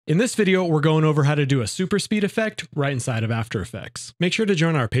In this video, we're going over how to do a super speed effect right inside of After Effects. Make sure to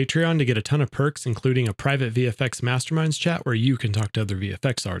join our Patreon to get a ton of perks, including a private VFX Masterminds chat where you can talk to other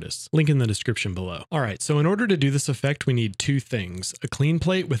VFX artists. Link in the description below. Alright, so in order to do this effect, we need two things. A clean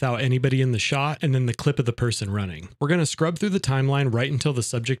plate without anybody in the shot, and then the clip of the person running. We're going to scrub through the timeline right until the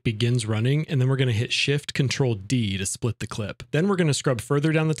subject begins running, and then we're going to hit Shift-Control-D to split the clip. Then we're going to scrub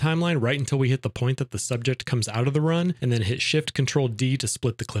further down the timeline right until we hit the point that the subject comes out of the run, and then hit Shift-Control-D to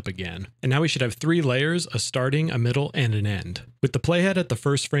split the clip again. And now we should have three layers, a starting, a middle, and an end. With the playhead at the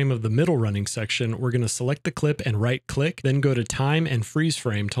first frame of the middle running section, we're going to select the clip and right click, then go to time and freeze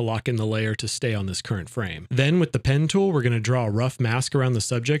frame to lock in the layer to stay on this current frame. Then with the pen tool, we're going to draw a rough mask around the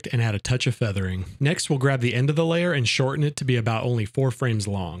subject and add a touch of feathering. Next, we'll grab the end of the layer and shorten it to be about only 4 frames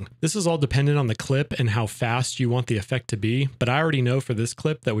long. This is all dependent on the clip and how fast you want the effect to be, but I already know for this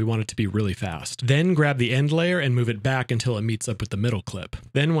clip that we want it to be really fast. Then grab the end layer and move it back until it meets up with the middle clip.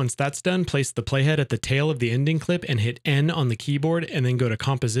 Then once that's done, place the playhead at the tail of the ending clip and hit N on the keyboard, and then go to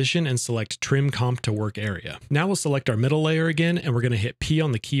composition and select trim comp to work area. Now we'll select our middle layer again, and we're going to hit P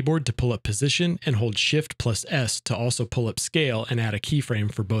on the keyboard to pull up position and hold Shift plus S to also pull up scale and add a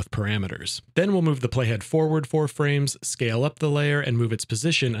keyframe for both parameters. Then we'll move the playhead forward 4 frames, scale up the layer, and move its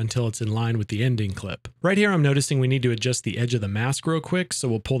position until it's in line with the ending clip. Right here I'm noticing we need to adjust the edge of the mask real quick, so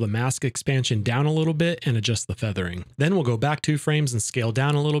we'll pull the mask expansion down a little bit and adjust the feathering. Then we'll go back 2 frames and scale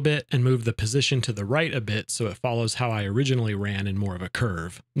down a little bit and move the position to the right a bit so it follows how I originally ran in more of a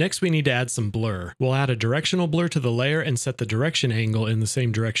curve. Next we need to add some blur. We'll add a directional blur to the layer and set the direction angle in the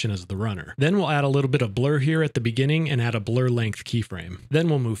same direction as the runner. Then we'll add a little bit of blur here at the beginning and add a blur length keyframe. Then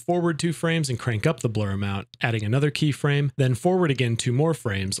we'll move forward 2 frames and crank up the blur amount, adding another keyframe, then forward again 2 more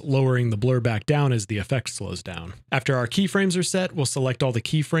frames, lowering the blur back down as the effect slows down. After our keyframes are set, we'll select all the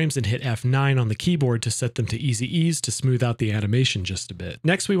keyframes and hit F9 on the keyboard to set them to easy ease to smooth out the animation just a bit.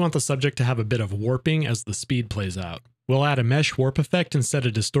 Next we want the subject to have a bit of warping as the speed plays out. We'll add a mesh warp effect and set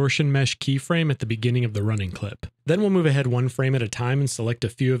a distortion mesh keyframe at the beginning of the running clip. Then we'll move ahead 1 frame at a time and select a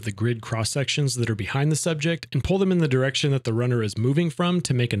few of the grid cross sections that are behind the subject and pull them in the direction that the runner is moving from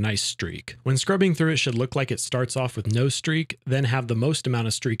to make a nice streak. When scrubbing through, it should look like it starts off with no streak, then have the most amount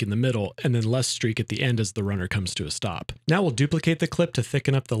of streak in the middle, and then less streak at the end as the runner comes to a stop. Now we'll duplicate the clip to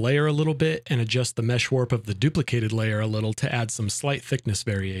thicken up the layer a little bit and adjust the mesh warp of the duplicated layer a little to add some slight thickness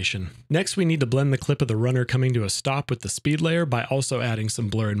variation. Next we need to blend the clip of the runner coming to a stop with the speed layer by also adding some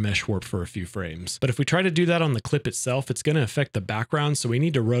blur and mesh warp for a few frames. But if we try to do that on the clip itself, it's going to affect the background, so we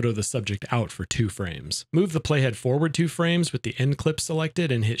need to roto the subject out for 2 frames. Move the playhead forward 2 frames with the end clip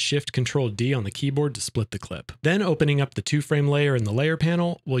selected and hit Shift-Control-D on the keyboard to split the clip. Then opening up the 2 frame layer in the layer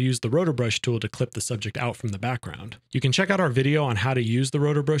panel, we'll use the rotor brush tool to clip the subject out from the background. You can check out our video on how to use the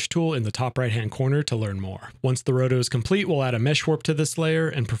rotor brush tool in the top right hand corner to learn more. Once the roto is complete, we'll add a mesh warp to this layer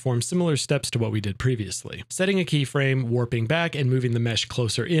and perform similar steps to what we did previously. Setting a keyframe, warping back, and moving the mesh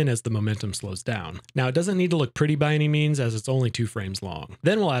closer in as the momentum slows down. Now it doesn't need to look pretty by any means as it's only 2 frames long.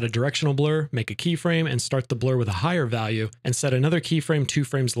 Then we'll add a directional blur, make a keyframe, and start the blur with a higher value, and set another keyframe 2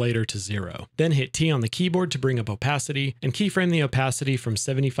 frames later to 0. Then hit T on the keyboard to bring up opacity, and keyframe the opacity from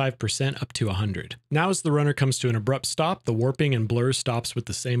 75% up to 100. Now as the runner comes to an abrupt stop, the warping and blur stops with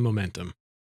the same momentum.